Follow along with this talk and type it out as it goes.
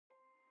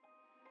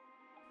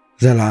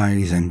The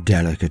lithe and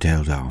delicate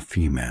Eldar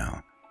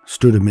female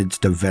stood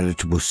amidst a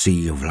veritable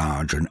sea of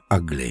large and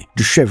ugly,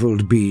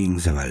 dishevelled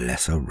beings of a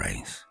lesser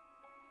race.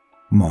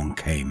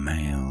 Monkey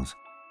males.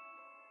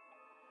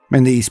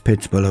 In these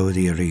pits below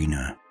the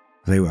arena,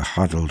 they were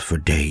huddled for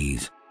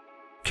days,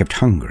 kept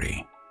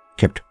hungry,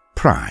 kept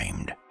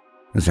primed,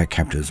 as their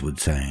captors would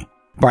say,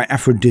 by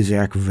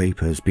aphrodisiac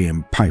vapours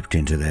being piped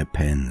into their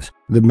pens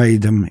that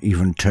made them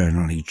even turn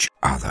on each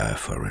other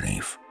for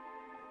relief.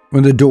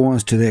 When the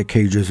doors to their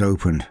cages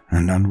opened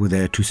and none were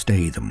there to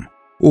stay them,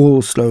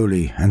 all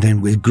slowly and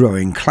then with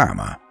growing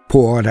clamour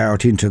poured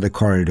out into the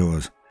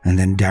corridors and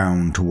then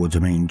down towards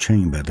the main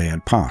chamber they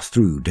had passed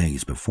through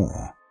days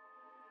before.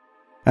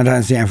 And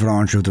as the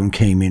avalanche of them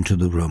came into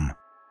the room,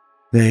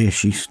 there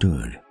she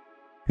stood,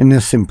 in a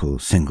simple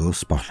single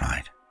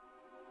spotlight.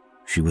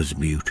 She was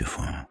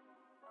beautiful.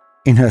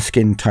 In her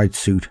skin-tight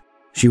suit,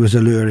 she was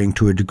alluring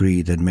to a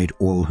degree that made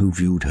all who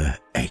viewed her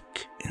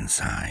ache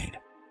inside.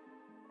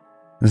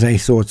 They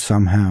thought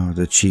somehow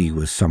that she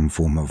was some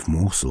form of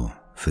morsel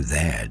for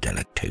their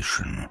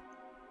delectation.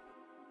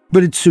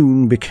 But it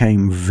soon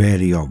became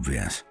very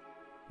obvious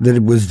that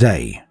it was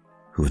they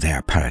who were the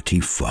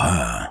aperitif for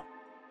her.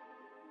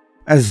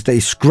 As they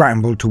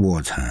scrambled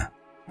towards her,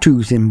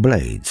 two thin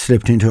blades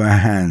slipped into her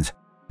hands,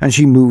 and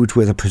she moved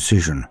with a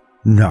precision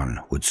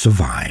none would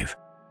survive.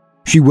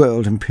 She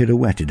whirled and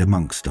pirouetted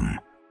amongst them,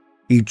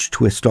 each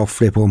twist or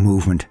flip or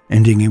movement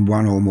ending in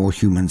one or more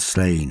humans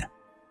slain,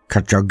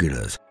 cut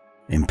jugulars,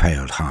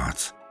 impaled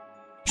hearts.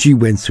 She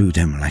went through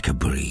them like a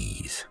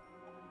breeze.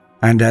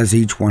 And as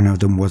each one of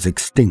them was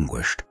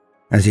extinguished,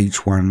 as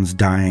each one's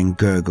dying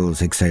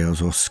gurgles,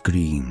 exhales or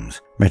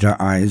screams met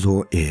her eyes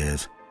or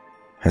ears,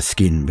 her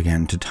skin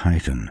began to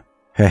tighten,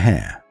 her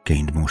hair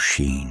gained more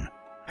sheen,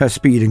 her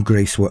speed and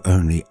grace were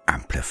only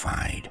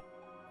amplified.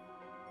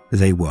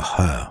 They were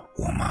her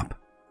warm-up,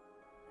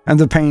 and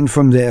the pain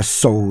from their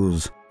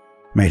souls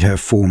made her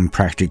form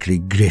practically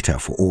glitter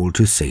for all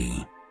to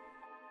see.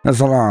 As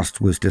the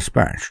last was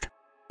dispatched,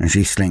 and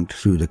she slinked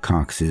through the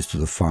carcasses to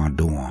the far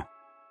door,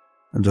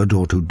 the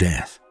door to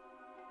death,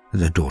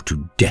 the door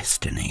to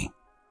destiny,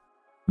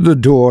 the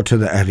door to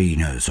the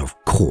arenas of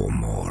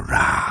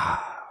Commorragh.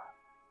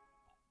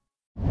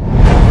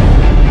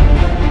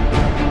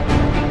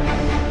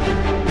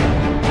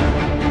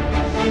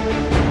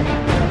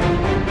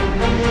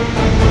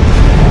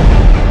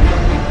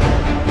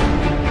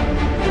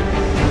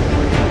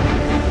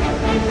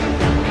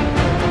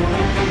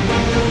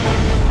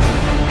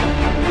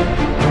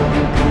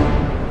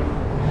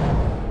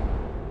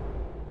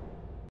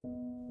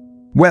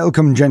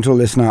 Welcome, gentle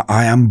listener,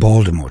 I am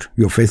Baldermort,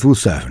 your faithful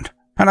servant,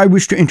 and I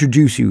wish to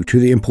introduce you to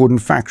the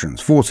important factions,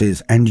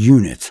 forces, and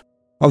units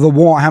of the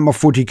Warhammer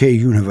 40k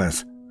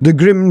universe, the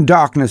grim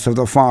darkness of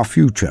the far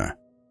future,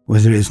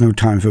 where there is no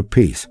time for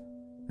peace,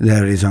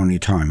 there is only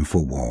time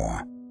for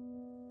war.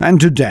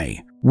 And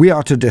today, we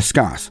are to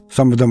discuss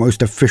some of the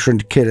most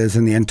efficient killers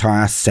in the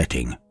entire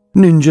setting,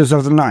 ninjas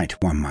of the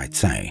night, one might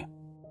say.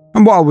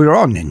 And while we're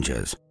on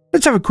ninjas,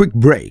 let's have a quick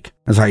break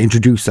as I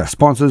introduce the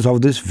sponsors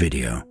of this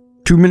video.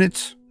 2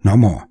 minutes, no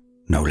more,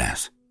 no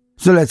less.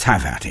 So let's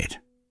have at it.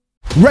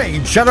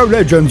 Raid Shadow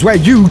Legends, where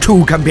you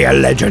too can be a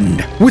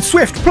legend. With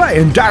swift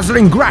play and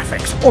dazzling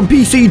graphics on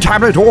PC,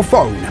 tablet or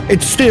phone,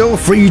 it's still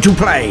free to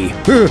play.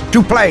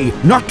 To play,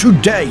 not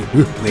today,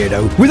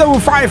 weirdo. With over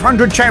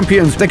 500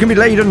 champions that can be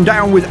laden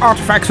down with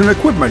artifacts and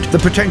equipment, the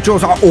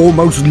potentials are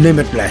almost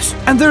limitless.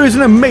 And there is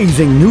an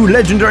amazing new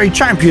legendary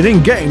champion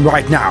in-game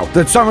right now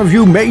that some of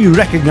you may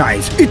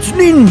recognize. It's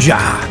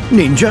Ninja.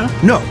 Ninja?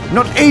 No,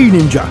 not a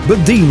ninja,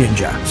 but the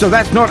ninja. So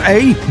that's not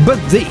a, but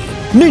the.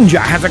 Ninja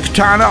has a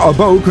katana, a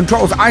bow,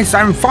 controls ice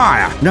and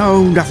fire.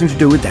 No, nothing to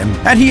do with them.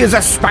 And he is a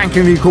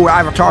spankingly cool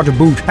avatar to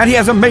boot. And he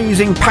has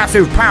amazing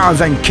passive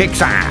powers and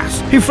kicks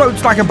ass. He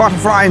floats like a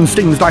butterfly and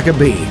stings like a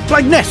bee.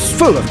 Like nests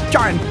full of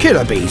giant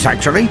killer bees,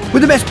 actually.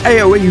 With the best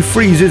AoE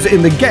freezes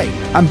in the game.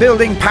 And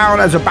building power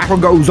as the battle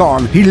goes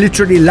on, he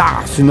literally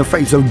laughs in the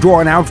face of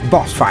drawn-out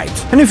boss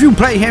fights. And if you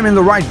play him in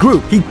the right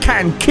group, he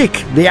can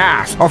kick the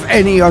ass of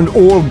any and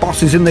all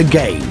bosses in the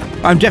game.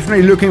 I'm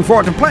definitely looking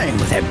forward to playing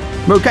with him.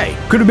 Okay,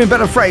 could have been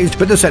better phrased,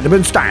 but the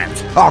sentiment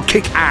stands. I'll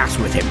kick ass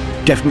with him.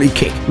 Definitely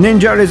kick.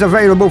 Ninja is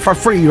available for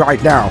free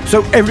right now,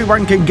 so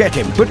everyone can get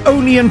him, but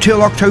only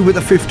until October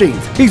the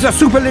 15th. He's a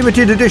super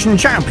limited edition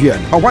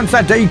champion, and once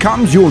that day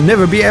comes, you'll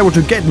never be able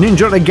to get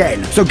Ninja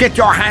again, so get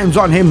your hands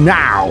on him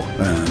now.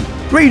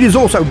 Raid is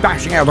also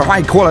bashing out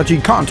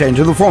high-quality content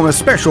in the form of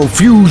special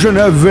fusion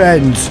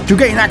events to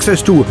gain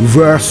access to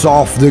Verse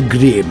of the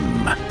Grim.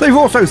 They've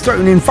also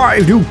thrown in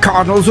 5 new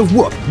Cardinals of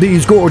Whoop,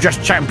 these gorgeous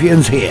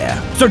champions here.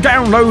 So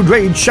download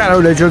Raid Shadow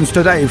Legends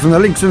today from the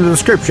links in the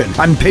description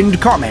and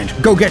pinned comment.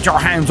 Go get your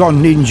hands on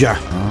Ninja.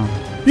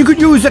 You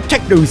could use the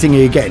techno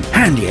thingy again.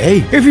 Handy,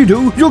 eh? If you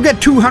do, you'll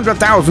get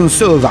 200,000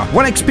 silver,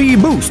 1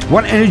 XP boost,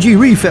 1 energy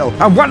refill,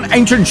 and 1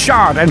 ancient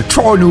shard and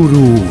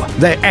Tornuru,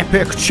 the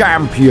epic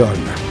champion.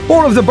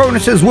 All of the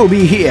bonuses will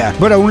be here,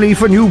 but only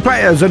for new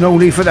players and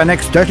only for the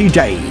next 30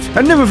 days.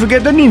 And never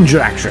forget the ninja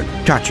action.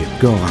 Touch it,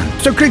 go on.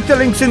 So click the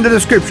links in the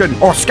description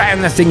or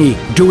scan the thingy.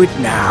 Do it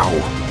now.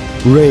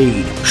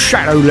 Raid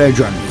Shadow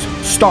Legends.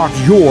 Start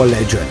your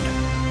legend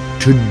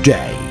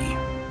today.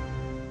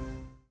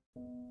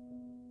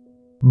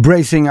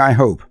 Bracing, I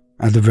hope,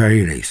 at the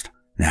very least.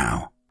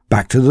 Now,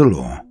 back to the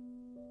lore.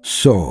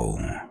 So,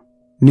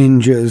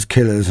 ninjas,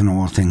 killers, and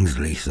all things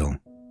lethal.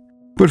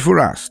 But for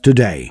us,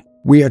 today,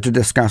 we are to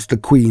discuss the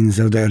queens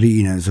of the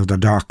arenas of the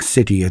dark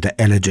city of the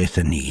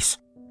Eldar,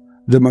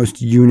 the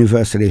most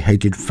universally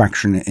hated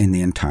faction in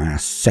the entire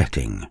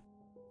setting,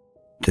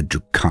 the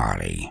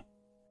Drukhari,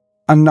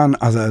 and none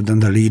other than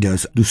the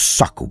leaders, the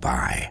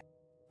Succubi.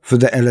 For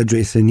the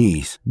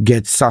Eldar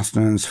get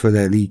sustenance for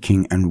their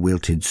leaking and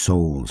wilted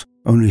souls,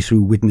 only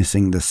through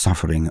witnessing the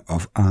suffering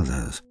of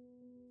others.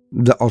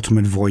 The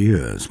ultimate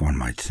voyeurs, one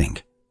might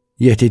think.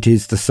 Yet it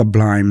is the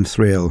sublime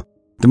thrill,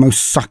 the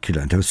most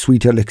succulent of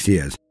sweet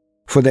elixirs,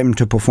 for them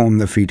to perform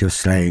the feat of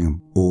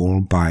slaying all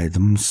by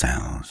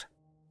themselves.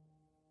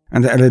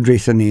 And the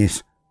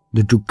Eldar,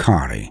 the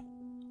Drukhari,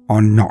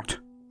 are not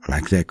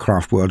like their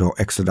craftworld or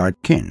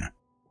exodite kin.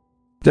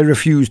 They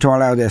refuse to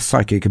allow their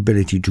psychic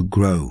ability to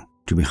grow,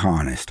 to be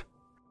harnessed.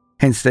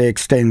 Hence they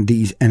extend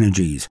these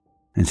energies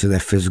into their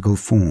physical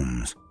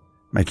forms,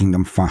 making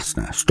them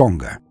faster,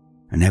 stronger,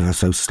 and ever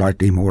so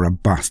slightly more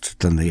robust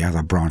than the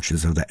other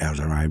branches of the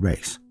Eldar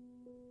race.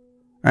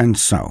 And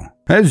so,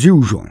 as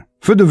usual,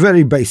 for the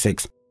very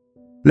basics,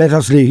 let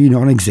us lean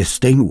on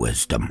existing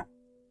wisdom.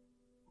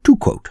 To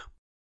quote,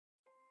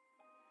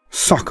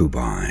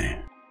 Succubi.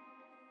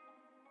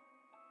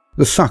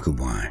 The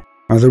Succubi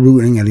are the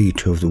ruling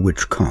elite of the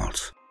Wytch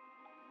Cults.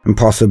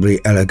 Impossibly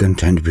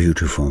elegant and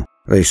beautiful,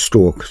 they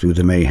stalk through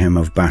the mayhem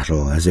of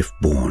battle as if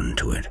born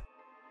to it.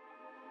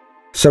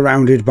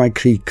 Surrounded by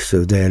cliques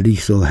of their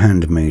lethal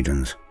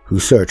handmaidens who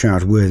search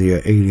out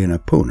worthier alien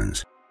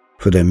opponents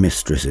for their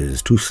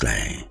mistresses to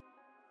slay.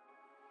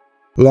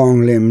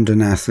 Long-limbed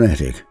and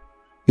athletic,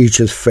 each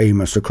is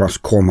famous across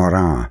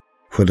Commorragh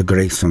for the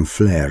grace and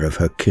flair of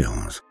her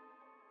kills.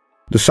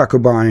 The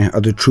Succubi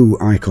are the true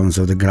icons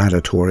of the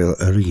gladiatorial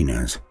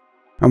arenas,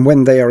 and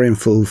when they are in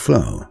full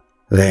flow,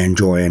 they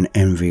enjoy an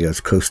envy as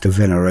close to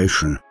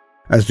veneration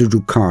as the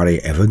Drukhari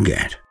ever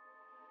get.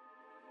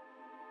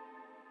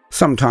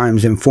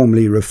 Sometimes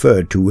informally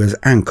referred to as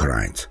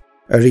anchorites,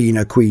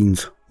 arena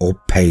queens, or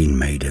pain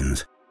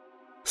maidens,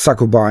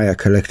 Succubi are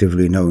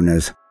collectively known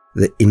as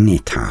the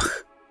Initach,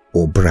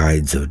 or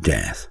brides of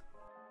death.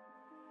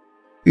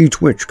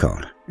 Each witch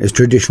cult is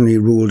traditionally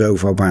ruled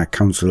over by a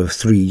council of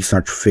 3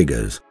 such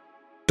figures,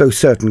 though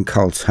certain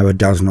cults have a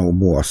dozen or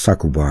more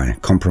Succubi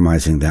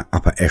comprising their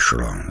upper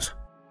echelons.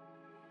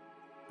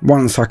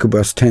 One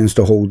succubus tends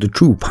to hold the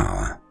true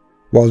power,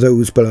 while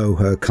those below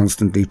her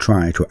constantly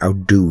try to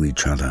outdo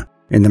each other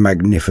in the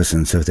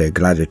magnificence of their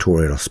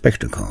gladiatorial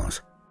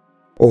spectacles,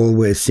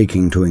 always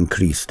seeking to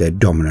increase their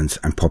dominance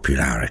and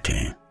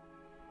popularity.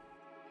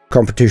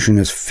 Competition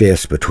is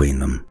fierce between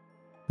them,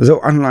 though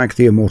unlike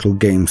the immortal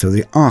games of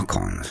the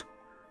Archons,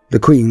 the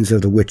queens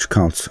of the witch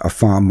cults are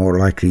far more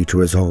likely to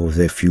resolve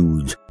their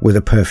feuds with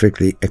a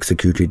perfectly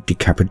executed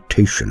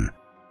decapitation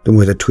than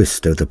with a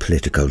twist of the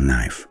political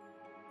knife.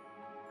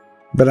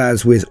 But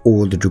as with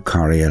all the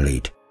Drukhari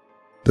elite,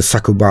 the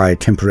Succubi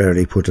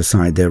temporarily put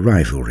aside their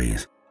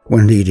rivalries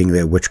when leading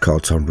their witch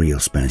cults on real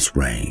space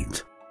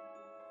raids.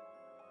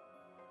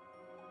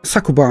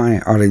 Succubi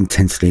are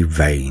intensely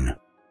vain,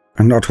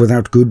 and not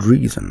without good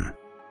reason.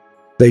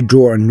 They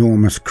draw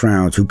enormous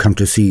crowds who come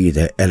to see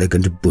their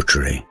elegant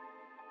butchery.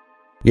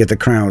 Yet the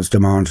crowds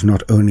demand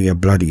not only a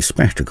bloody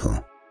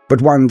spectacle,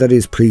 but one that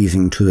is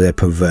pleasing to their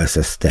perverse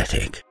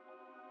aesthetic.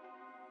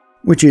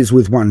 Witches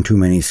with one too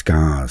many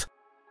scars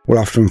will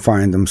often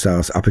find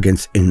themselves up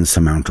against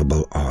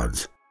insurmountable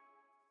odds,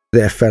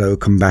 their fellow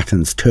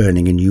combatants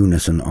turning in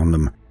unison on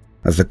them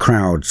as the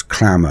crowds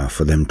clamour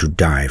for them to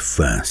die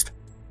first,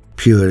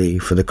 purely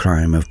for the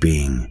crime of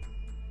being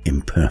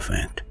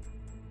imperfect.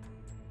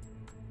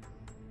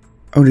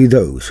 Only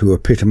those who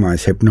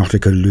epitomize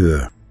hypnotic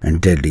allure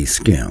and deadly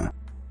skill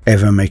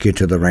ever make it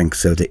to the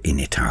ranks of the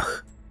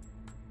Initach.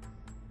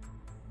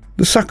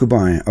 The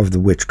Succubi of the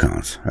witch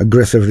cults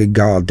aggressively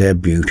guard their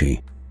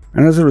beauty,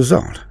 and as a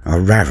result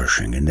are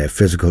ravishing in their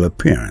physical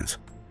appearance,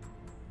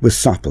 with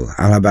supple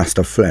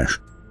alabaster flesh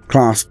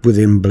clasped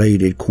within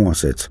bladed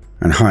corsets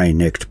and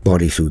high-necked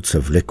bodysuits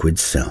of liquid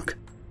silk.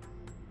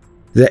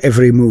 Their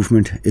every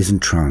movement is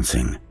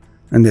entrancing,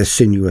 and their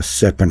sinuous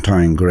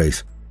serpentine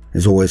grace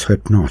is always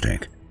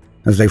hypnotic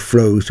as they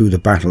flow through the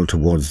battle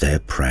towards their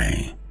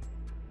prey.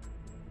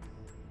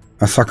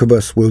 A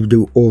succubus will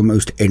do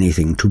almost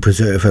anything to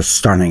preserve her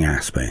stunning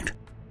aspect,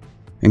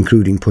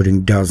 including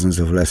putting dozens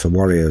of lesser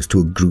warriors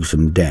to a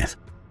gruesome death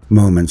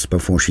moments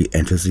before she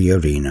enters the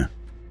arena,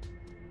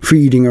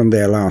 feeding on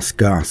their last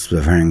gasps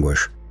of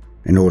anguish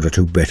in order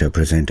to better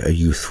present a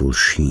youthful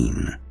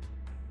sheen.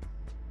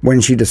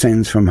 When she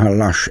descends from her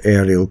lush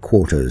aerial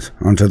quarters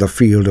onto the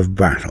field of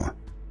battle,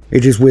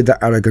 it is with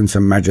the arrogance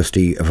and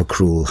majesty of a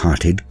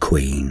cruel-hearted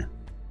queen.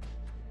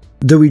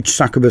 Though each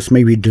succubus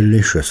may be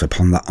delicious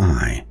upon the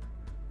eye,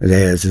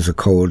 theirs is a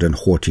cold and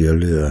haughty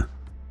allure,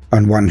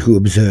 and one who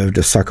observed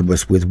a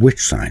succubus with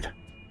witch sight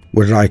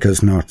would like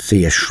as not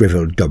see a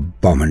shriveled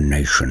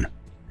abomination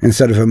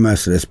instead of a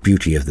merciless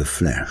beauty of the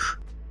flesh.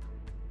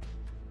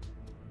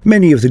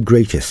 Many of the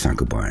greatest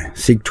succubi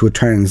seek to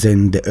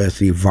transcend the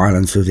earthly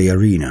violence of the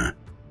arena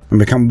and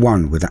become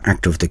one with the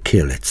act of the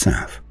kill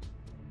itself.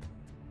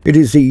 It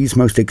is these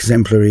most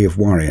exemplary of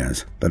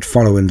warriors that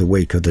follow in the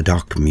wake of the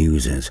dark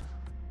muses,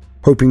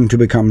 hoping to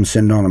become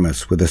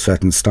synonymous with a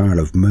certain style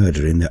of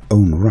murder in their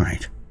own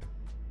right.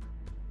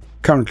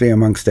 Currently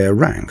amongst their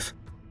ranks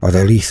are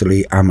the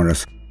lethally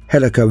amorous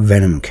Helica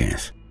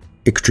Venomkiss,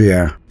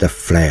 Ictria the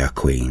Flare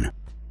Queen,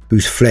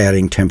 whose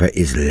flaring temper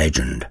is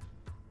legend,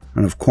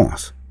 and of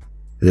course,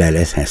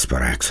 Lilith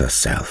Hesperax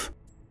herself,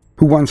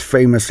 who once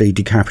famously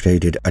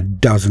decapitated a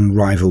dozen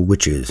rival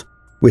witches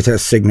with her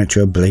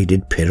signature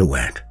bladed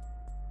pirouette.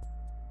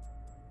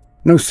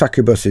 No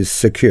succubus is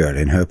secure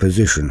in her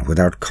position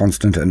without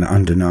constant and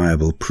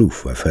undeniable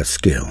proof of her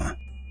skill.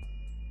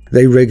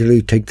 They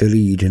regularly take the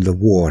lead in the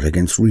war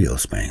against real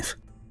space,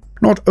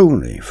 not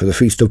only for the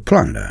feast of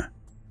plunder,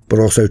 but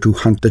also to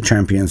hunt the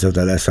champions of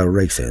the lesser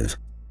races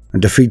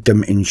and defeat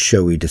them in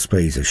showy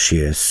displays of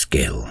sheer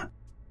skill.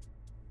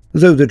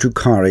 Though the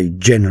Drukhari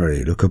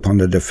generally look upon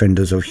the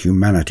defenders of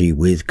humanity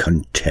with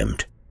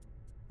contempt,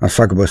 a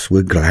succubus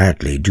would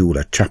gladly duel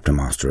a chapter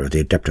master of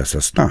the Adeptus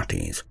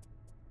Astartes,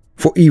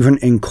 for even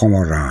in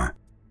Commorragh,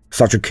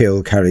 such a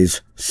kill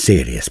carries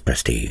serious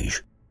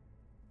prestige.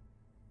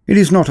 It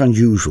is not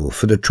unusual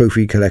for the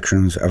trophy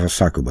collections of a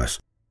succubus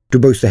to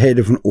boast the head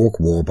of an orc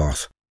war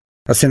boss,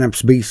 a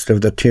synapse beast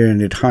of the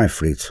Tyranid high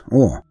fleets,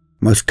 or,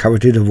 most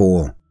coveted of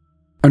all,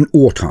 an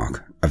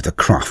autarch of the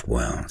craft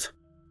worlds.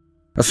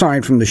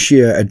 Aside from the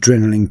sheer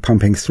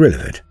adrenaline-pumping thrill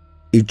of it,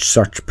 each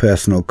such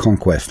personal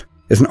conquest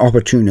is an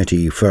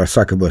opportunity for a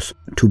succubus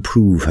to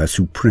prove her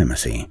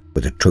supremacy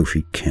with a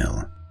trophy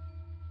kill.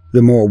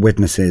 The more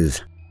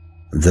witnesses,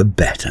 the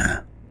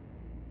better.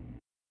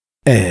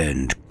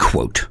 End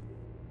quote.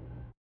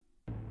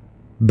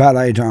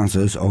 Ballet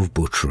dancers of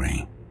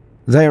butchery.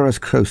 They are as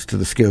close to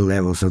the skill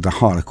levels of the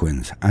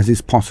Harlequins as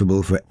is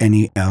possible for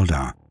any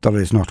Eldar that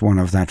is not one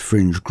of that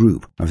fringe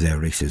group of their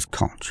race's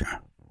culture.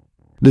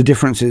 The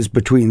differences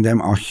between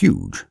them are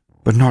huge,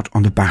 but not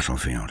on the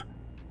battlefield,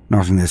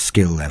 not in their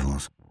skill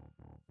levels.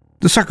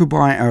 The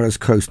Succubi are as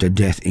close to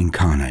death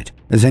incarnate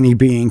as any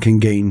being can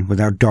gain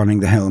without donning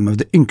the helm of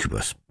the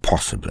incubus,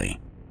 possibly.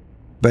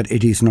 But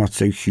it is not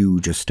so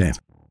huge a step,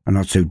 and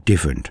not so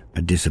different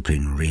a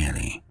discipline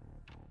really.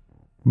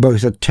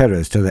 Both are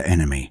terrors to the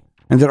enemy,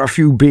 and there are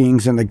few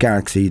beings in the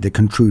galaxy that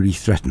can truly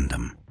threaten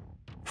them.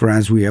 For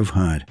as we have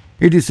heard,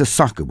 it is the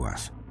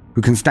succubus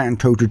who can stand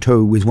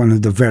toe-to-toe with one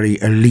of the very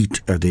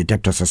elite of the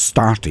Adeptus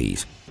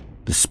Astartes,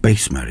 the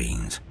Space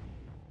Marines.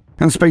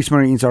 And Space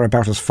Marines are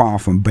about as far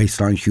from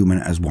baseline human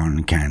as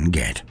one can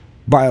get.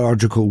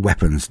 Biological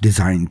weapons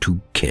designed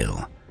to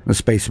kill. The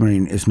Space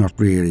Marine is not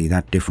really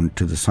that different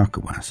to the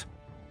succubus.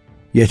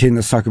 Yet in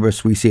the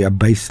succubus we see a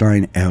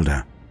baseline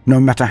Eldar, no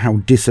matter how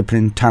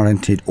disciplined,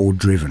 talented or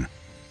driven,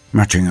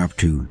 matching up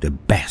to the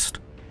best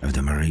of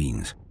the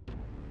Marines.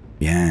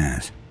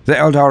 Yes, the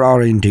Eldar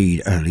are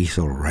indeed a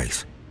lethal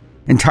race,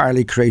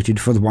 entirely created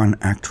for the one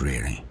act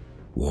really,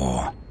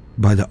 war,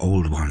 by the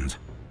old ones.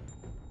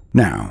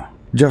 Now,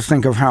 just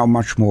think of how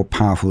much more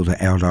powerful the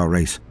Eldar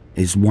race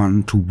is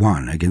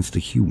 1-to-1 against the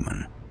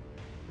human.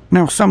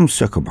 Now some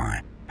succubi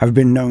have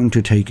been known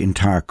to take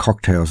entire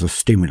cocktails of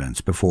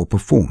stimulants before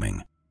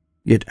performing,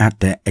 yet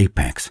at their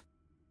apex,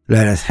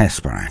 Lilith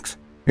Hesperax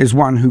is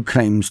one who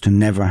claims to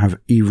never have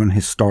even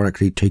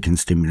historically taken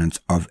stimulants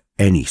of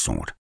any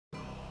sort.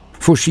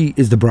 For she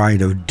is the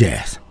bride of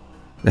death,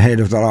 the head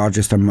of the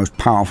largest and most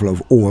powerful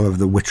of all of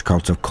the Wytch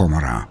Cults of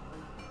Commorragh.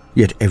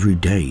 Yet every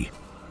day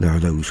there are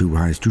those who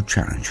rise to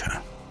challenge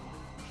her.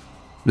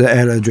 The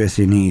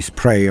Eldar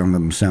prey on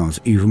themselves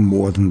even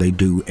more than they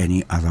do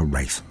any other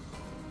race.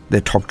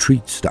 Their top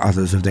treats the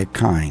others of their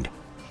kind,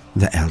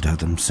 the Eldar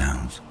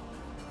themselves.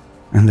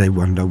 And they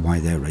wonder why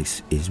their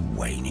race is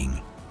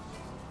waning.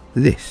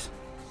 This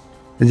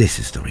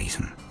is the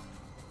reason.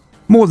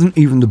 More than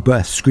even the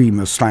birth scream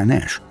of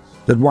Slanesh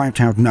that wiped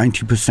out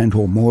 90%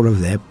 or more of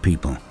their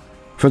people,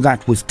 for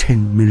that was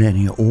 10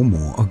 millennia or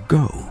more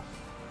ago.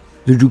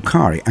 The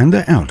Drukhari and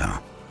the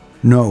Eldar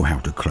know how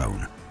to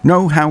clone,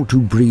 know how to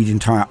breed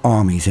entire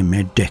armies in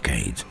mere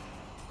decades,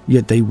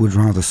 yet they would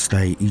rather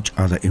slay each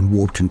other in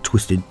warped and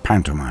twisted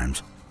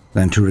pantomimes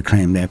than to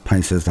reclaim their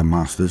place as the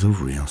masters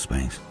of real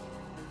space,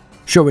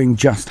 showing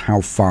just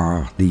how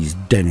far these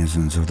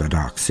denizens of the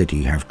Dark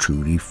City have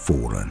truly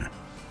fallen.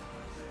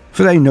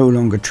 For they no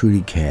longer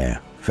truly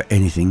care for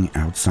anything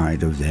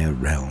outside of their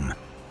realm,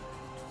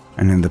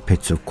 and in the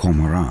pits of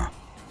Commorragh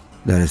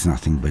there is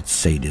nothing but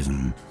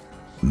sadism,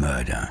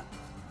 murder,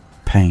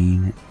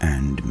 pain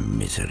and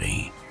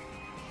misery.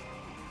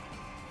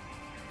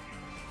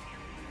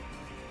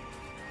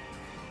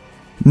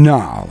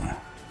 Now,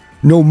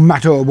 no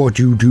matter what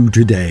you do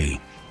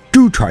today,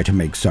 do try to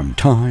make some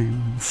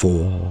time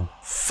for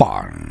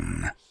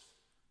fun.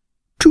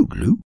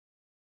 Toodaloo.